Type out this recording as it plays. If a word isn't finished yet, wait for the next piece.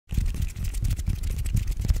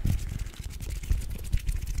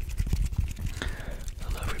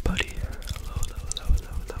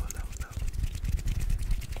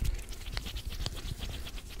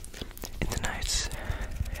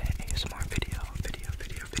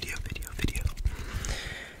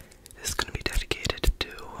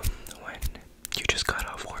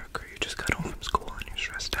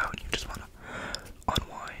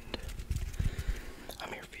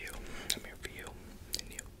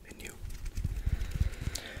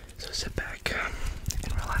sit back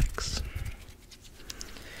and relax.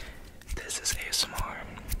 This is ASMR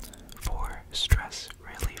for stress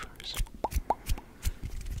relievers.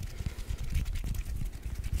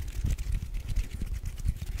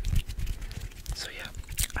 So yeah,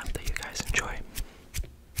 I hope that you guys enjoy.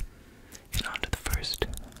 And on to the first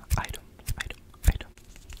item.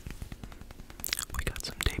 We got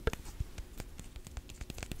some tape.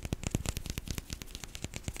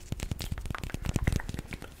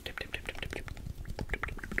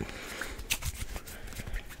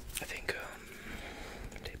 I think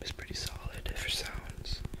tape is pretty solid for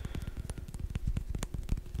sounds.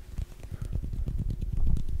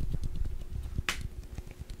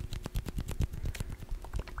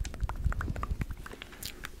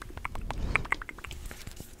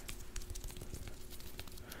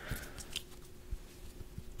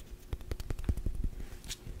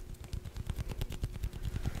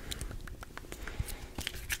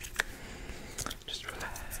 Just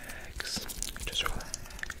relax. Just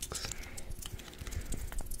relax.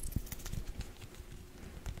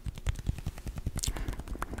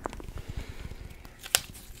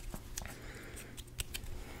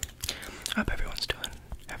 I hope everyone's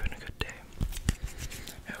having a good day.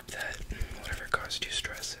 I hope that whatever caused you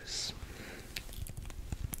stress is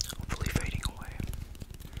hopefully fading away.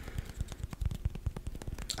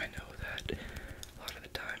 I know that a lot of the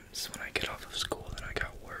times when I get off of school and I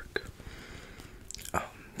got work,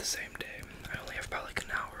 the same day, I only have about like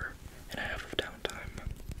an hour and a half of downtime.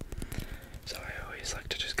 So I always like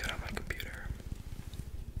to just get on my computer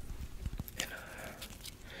and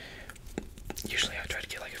usually I try to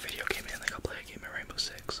get like a video game in, like I'll play a game of Rainbow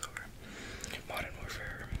Six or Modern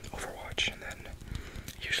Warfare, Overwatch, and then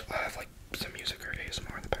usually I have like some music or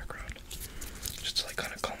ASMR in the background, just to like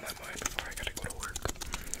kind of calm my mind before I gotta go to work.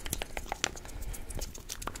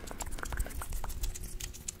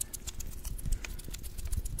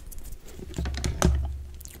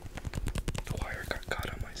 The wire got caught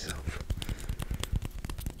on myself.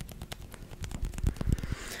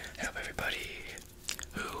 I hope everybody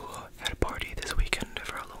who had a party this weekend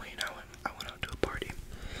for Halloween, I went out to a party.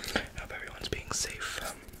 I hope everyone's being safe,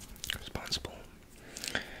 responsible.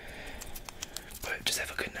 But just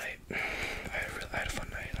have a good night. I had a fun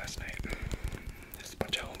night last night. There's a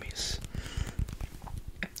bunch of homies.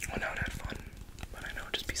 Went out and had fun. But I know,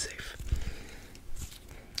 just be safe.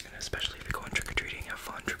 And especially if you're going trick-or-treating, have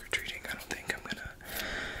fun trick-or-treating. I don't think I'm gonna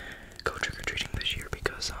go trick-or-treating this year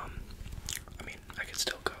because, I mean, I could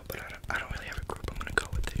still go, but I don't really have a group I'm gonna go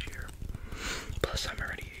with this year. Plus, I'm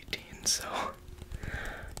already 18, so,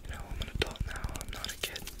 you know, I'm an adult now, I'm not a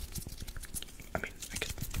kid. I mean,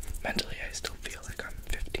 mentally I still feel like I'm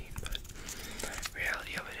 15, but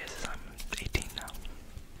reality of it is I'm 18 now.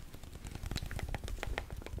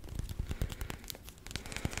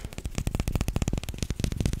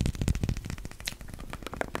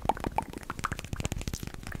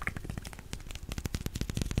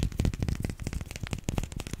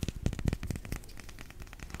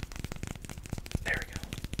 There we go.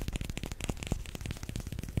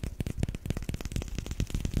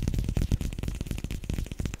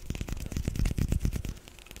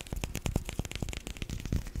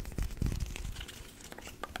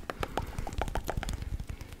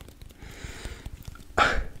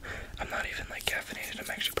 I'm not even like caffeinated, I'm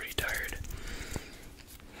actually pretty tired.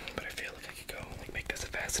 But I feel like I could go like make this a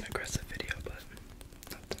fast and aggressive video, but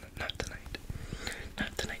not tonight.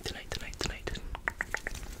 Not tonight.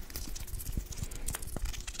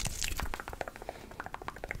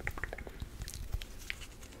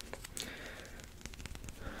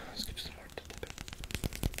 Let's give some more.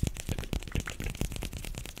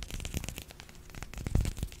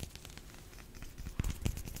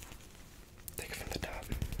 Take it from the top,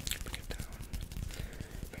 bring it down,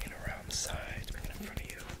 bring it around the sides, bring it in front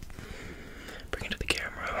of you, bring it to the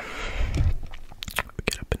camera.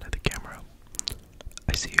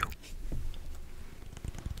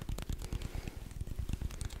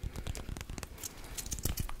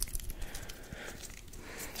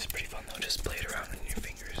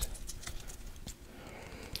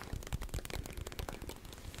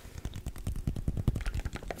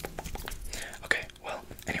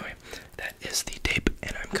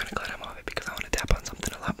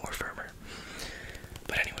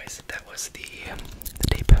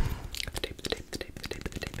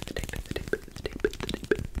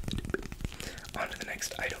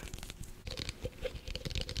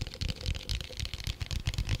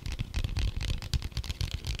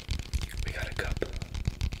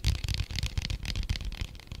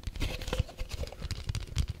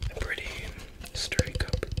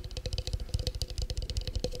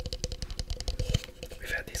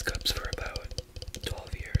 had these cups for about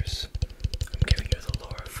 12 years. I'm giving you the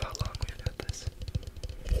lore of how long we've had this.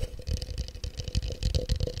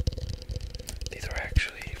 These are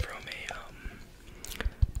actually from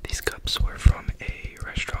these cups were from a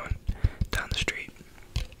restaurant down the street,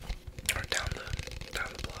 or down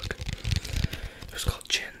the block. It was called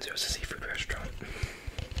Chin's. It was a seafood restaurant.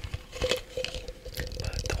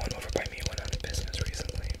 But the one over by me went out of business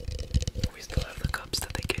recently. We still have the cups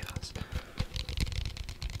that they gave us.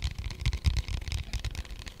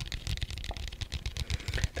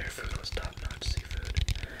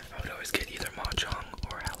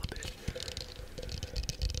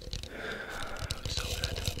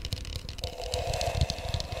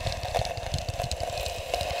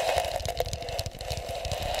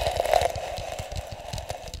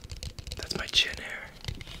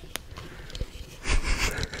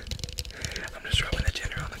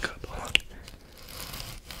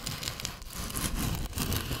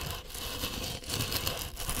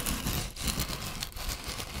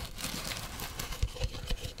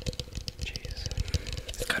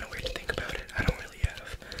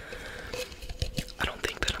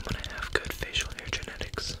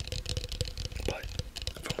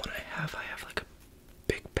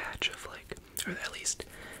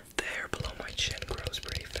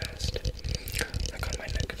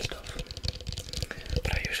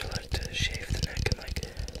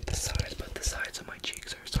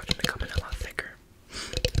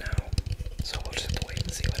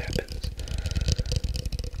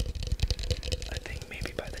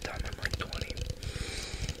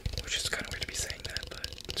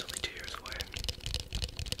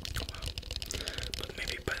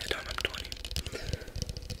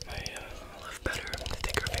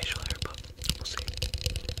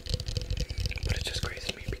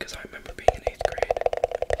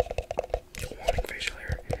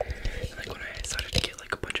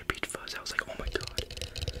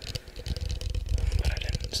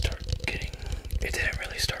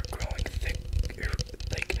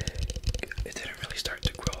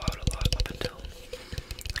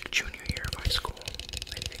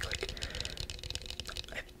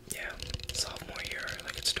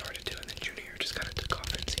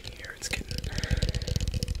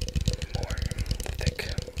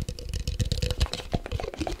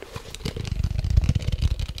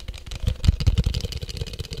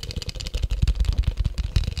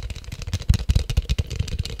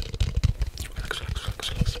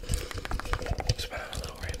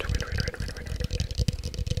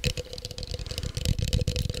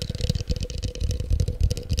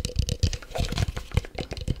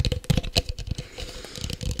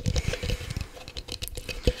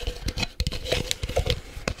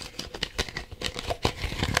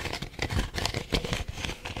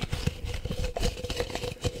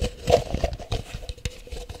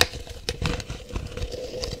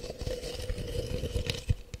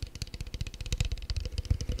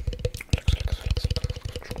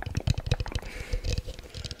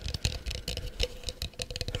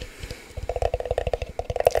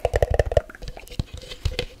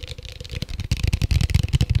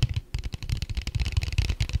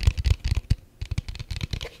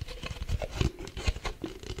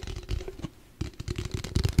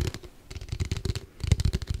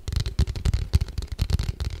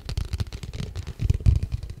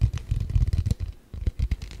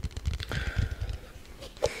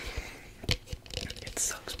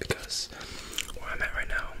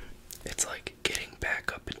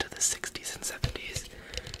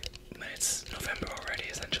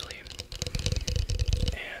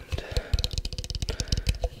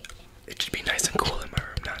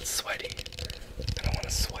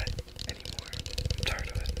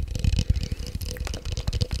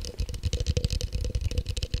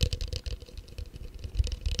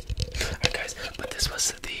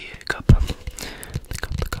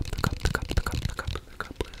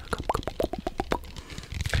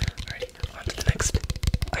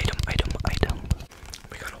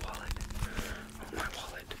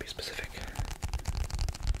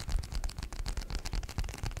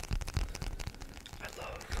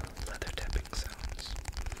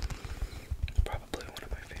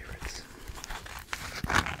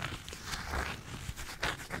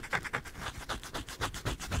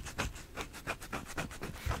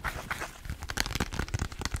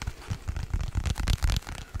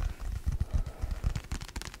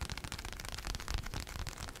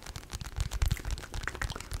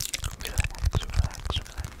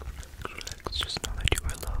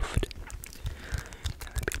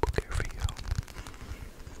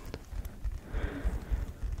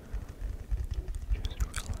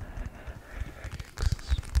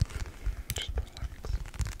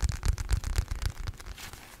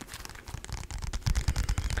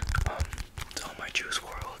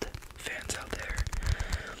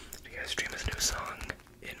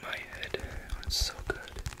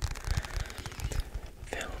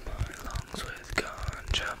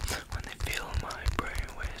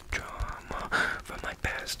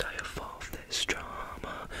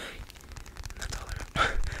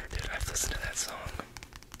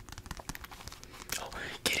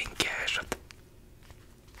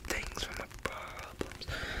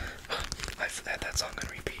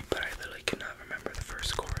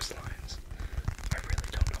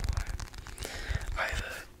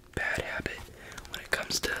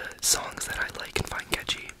 songs that I like and find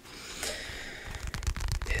catchy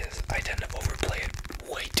is I tend to overplay it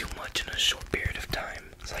way too much in a short period of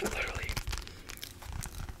time. It's like literally,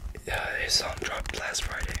 his song dropped last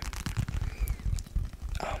Friday.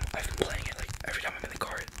 I've been playing it like every time I'm in the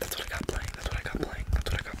car. That's what I got playing. That's what I got playing.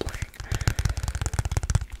 That's what I got playing.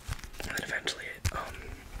 And then eventually, it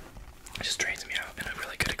just drains me out. And a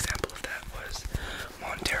really good example of that was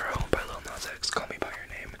Montero by Lil Nas X, "Call Me by Your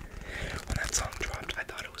Name." When that song dropped, I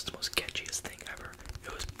thought it was the most catchiest thing ever.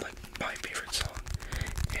 It was like my favorite song.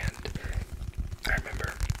 And I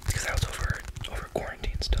remember, because I was over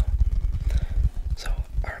quarantine still, so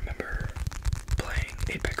I remember playing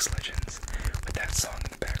Apex Legends with that song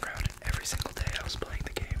in the background every single day I was playing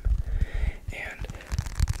the game. And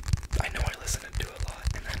I know I listened to it a lot,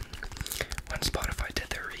 and then when Spotify did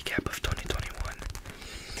their recap of 2021,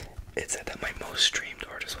 it said that my most streamed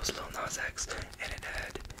artist was Lil Nas X, and it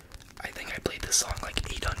had, I think I played this song like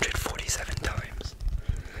 847 times,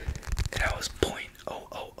 and I was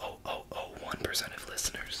 0.00001% of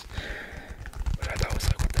listeners, which I thought was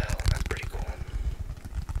like, what the hell, that's pretty cool.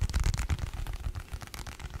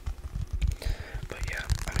 But yeah,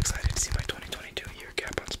 I'm excited to see my 2022 year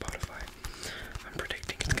cap on Spotify. I'm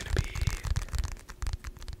predicting it's gonna be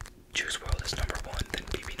Juice WRLD is number 1, then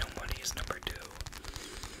BB No Money is number 2.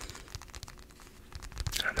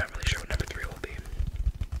 And I'm not really sure what number 3 will be.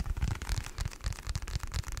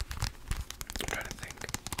 I'm trying to think.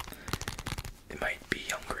 It might be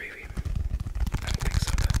Young Gravy. I don't think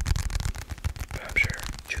so though. But I'm sure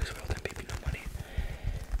Juice WRLD and BB No Money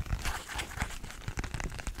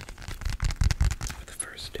are the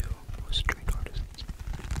first 2 most streamed artists.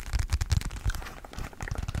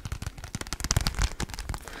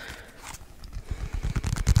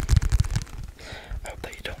 I hope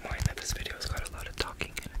that you don't mind that this video's got a lot of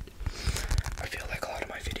talking in it. I feel like a lot of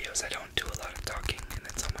my videos I don't do a lot of talking, and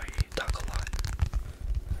then some I talk a lot.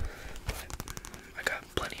 But I got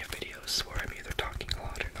plenty of videos where I'm either talking a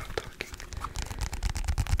lot or not talking.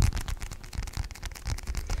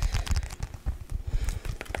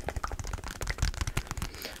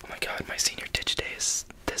 Oh my god, my senior ditch day is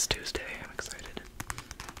this Tuesday. I'm excited.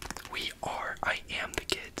 I am the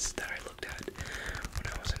kids that I looked at when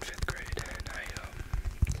I was in 5th grade, and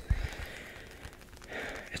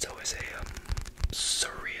it's always a,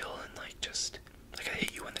 surreal and like just, like a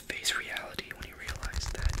hit you in the face reality when you realize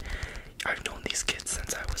that I've known these kids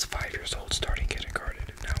since I was 5 years old starting kindergarten,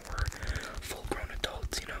 and now we're full grown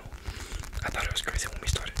adults, you know. I thought it was crazy when we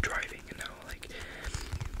started driving, and now like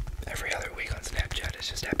every other week on Snapchat it's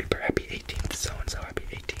just happy 18th so-and-so, happy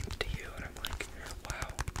 18th to you, and I'm like, wow,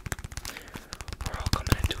 we're all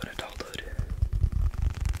coming into an adulthood.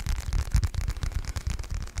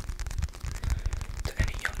 To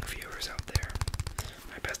any young viewers out there,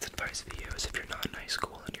 my best advice for you is if you're not in high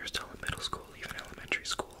school and you're still in middle school, even elementary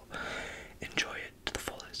school, enjoy it to the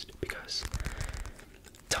fullest, because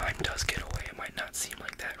time does get away. It might not seem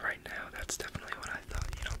like that right now. That's definitely what I thought,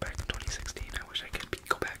 you know, back in 2016. I wish I could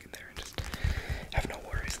go back in there and just have no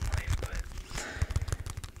worries in life, but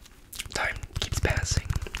time keeps passing,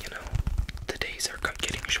 you know. The days are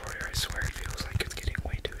getting shorter. I swear it feels like it's getting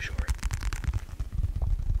way too short.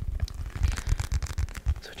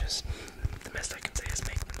 So just, the best I can say is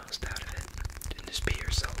make the most out of it, and just be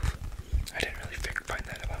yourself. I didn't really find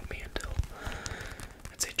that about me until,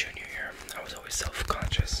 I'd say, junior year. I was always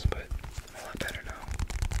self-conscious, but I'm a lot better now.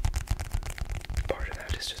 Part of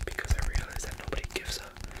that is just because I realized that no one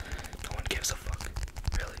gives a fuck.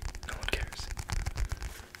 Really, no one cares.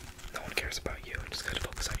 No one cares about you, and just gotta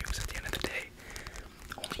focus on you, because at the end of the day,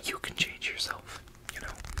 only you can change yourself, you know?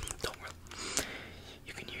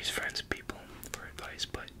 You can use friends and people for advice,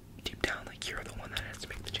 but deep down, like, you're the one that has to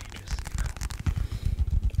make the changes, you know?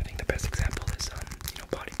 I think the best example is,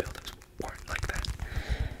 bodybuilders weren't like that.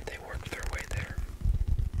 They worked their way there.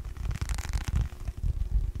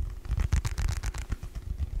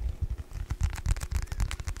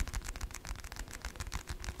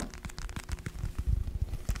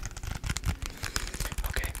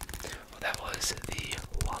 Okay, well that was the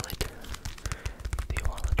wallet.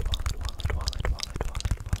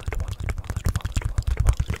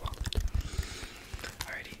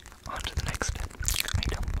 Alrighty, on to the next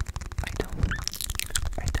item.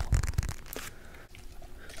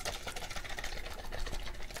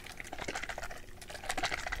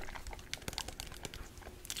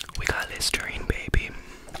 We got Listerine, baby.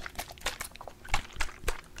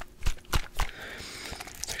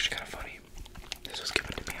 It's actually kind of funny. This was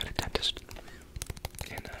given to me at a dentist.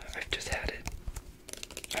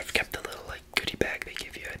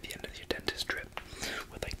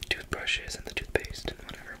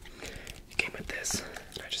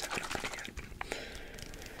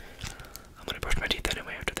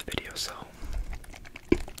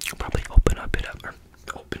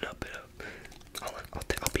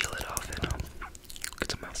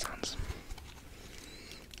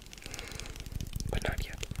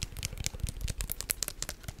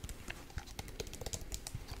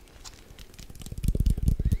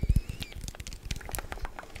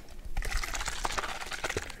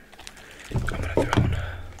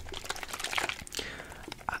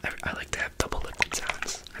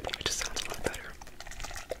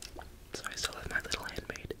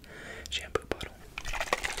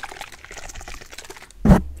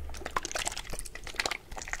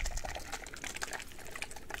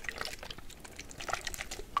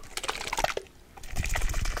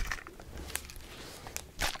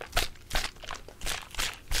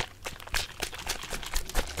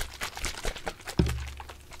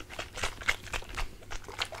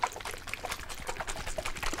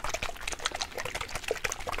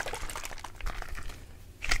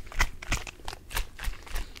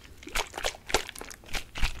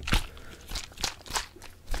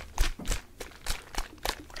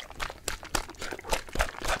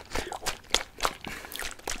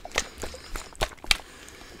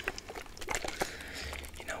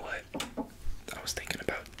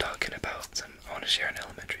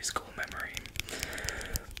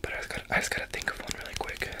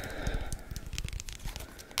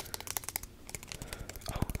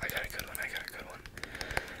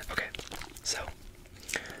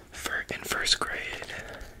 first grade,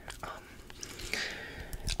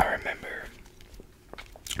 I remember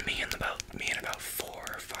me and about 4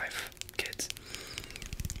 or 5 kids.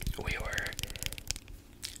 We were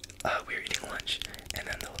eating lunch, and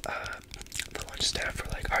then the lunch staff were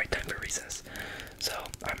like, "All right, time for recess." So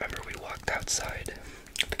I remember we walked outside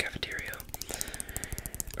the cafeteria,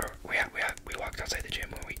 or we walked outside the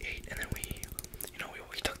gym where we ate, and then we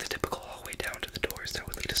took the typical hallway down to the doors that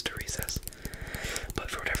would lead us to recess.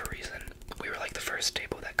 But for whatever reason, we were like the first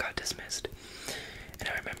table that got dismissed. And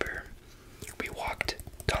I remember we walked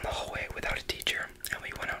down the hallway without a teacher, and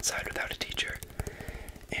we went outside without a teacher.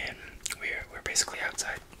 And we're basically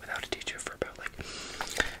outside without a teacher for about like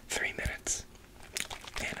 3 minutes.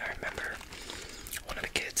 And I remember one of the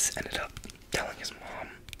kids ended up telling his mom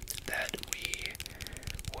that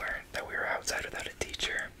we were outside without a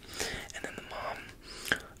teacher. And then the mom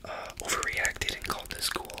overreacted and called the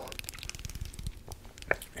school.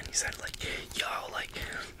 And he said, like, "Yo, like,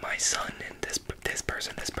 my son and this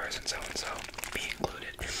person, so and so, me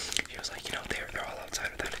included." He was like, they're all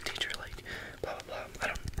outside without a teacher, like, blah blah blah. I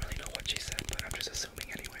don't really know what she said, but I'm just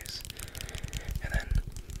assuming anyways. And then,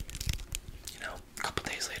 a couple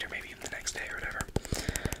days later, maybe even the next day or whatever,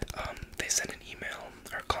 they sent an email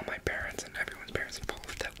or called my parents and everyone's parents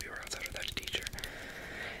involved that we were outside without a teacher.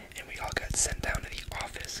 And we all got sent down to the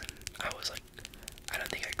office, and I was like, I don't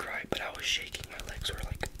think I cried, but I was shaking. My legs were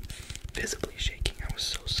like visibly shaking. I was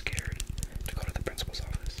so scared to go to the principal's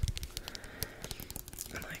office.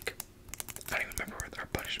 And like, I don't even remember what our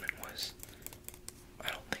punishment was. I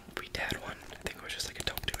don't think we had one. I think it was just like a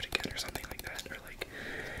 "don't do it again" or something like that. Or like,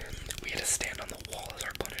 we had to stand on the wall as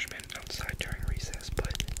our punishment outside during recess.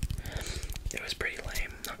 But it was pretty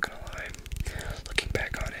lame, not gonna lie. Looking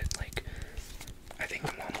back on it, like, I think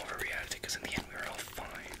the mom overreacted because in the end we were all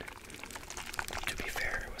fine. To be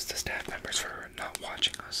fair, it was the staff members for not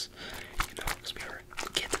watching us, because we were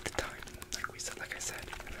kids at the time. Like I said,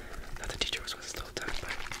 not the teacher was with us the whole time.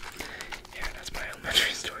 But yeah, that's my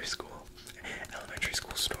elementary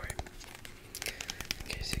school story. In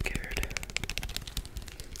case you cared.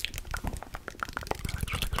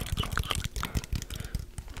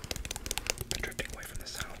 I'm drifting away from the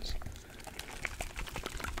sounds.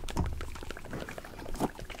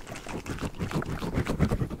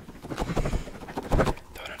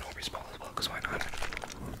 Throw in an Orbeez ball as well, because why not?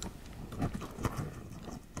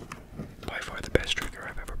 By far the best trigger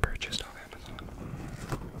I've ever purchased off Amazon.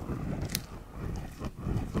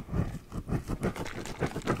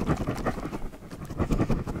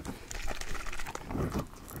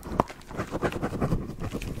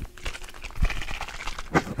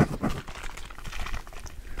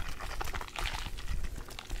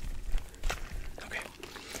 Okay,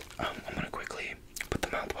 I'm gonna quickly put the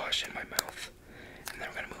mouthwash in my mouth, and then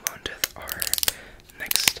we're gonna move on to our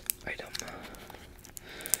next item.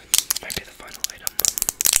 Might be the final item.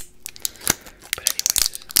 But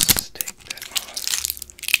anyways, let's take that off.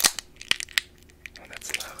 Oh,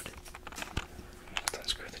 that's loud. Let's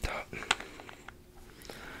unscrew the top.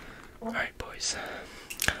 Alright, boys.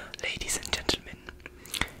 Ladies and gentlemen.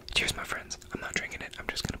 Cheers, my friends. I'm not drinking it. I'm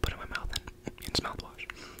just gonna put it in my mouth and it's mouthwash.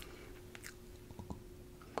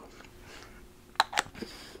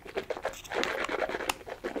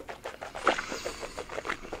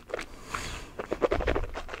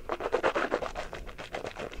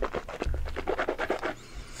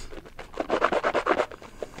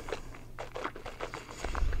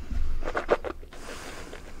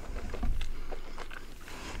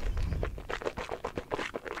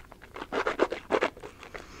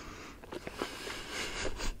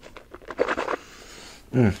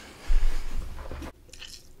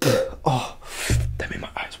 Oh, that made my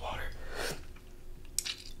eyes water.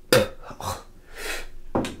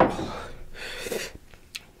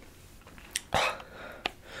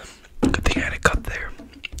 Good thing I had a cup there.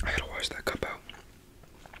 I gotta wash that cup out.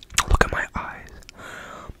 Look at my eyes.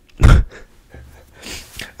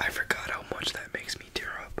 I forgot how much that makes me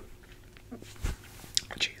tear up.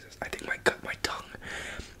 Jesus, I think my tongue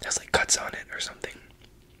has like cuts on it or something.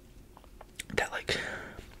 That like,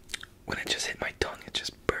 when it just hit my tongue, it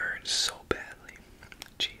just burns so badly.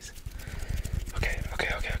 Jeez. Okay.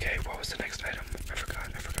 What was the next item? I forgot.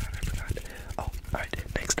 Oh, alright.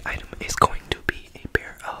 Next item is going to be a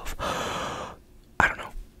pair of, I don't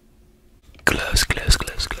know, gloves. Spiky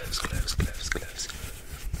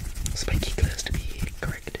gloves to be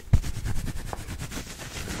correct.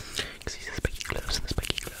 Because these are spiky gloves, and the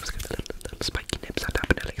spiky gloves got the little spiky nips on top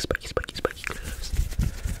of it, like spiky gloves.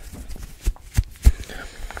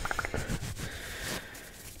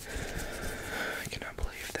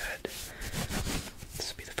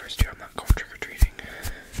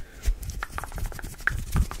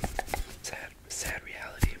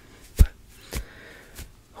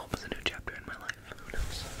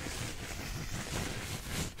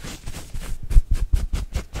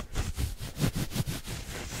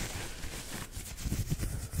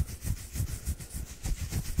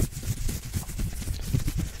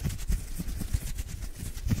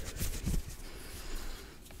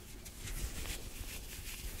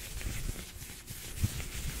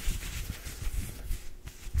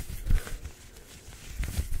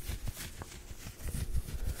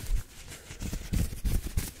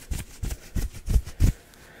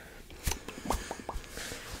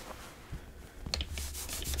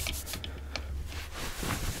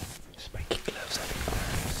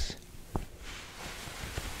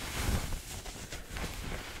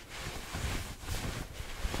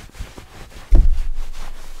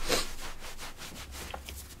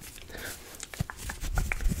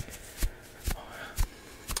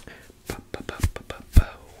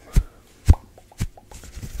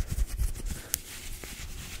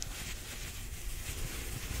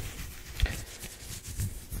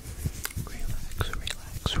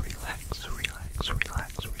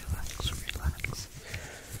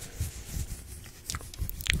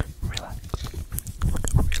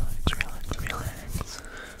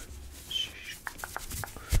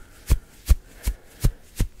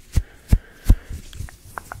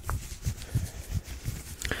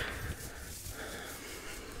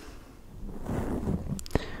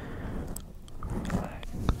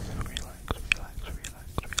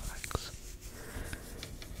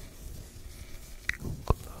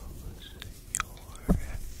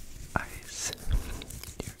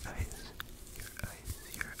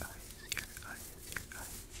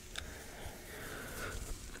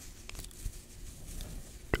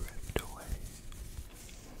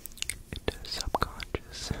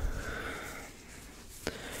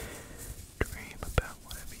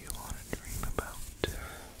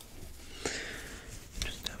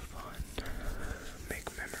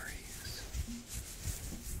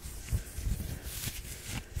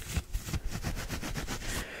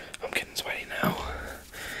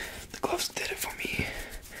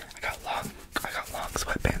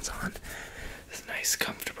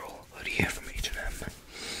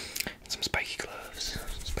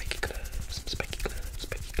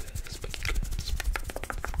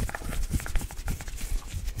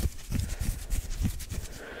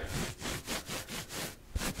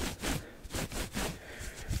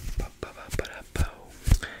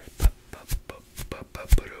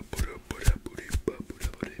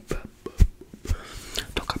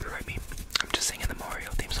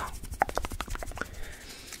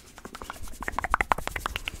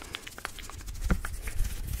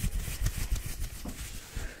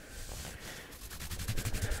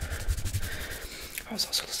 I was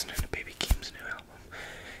also listening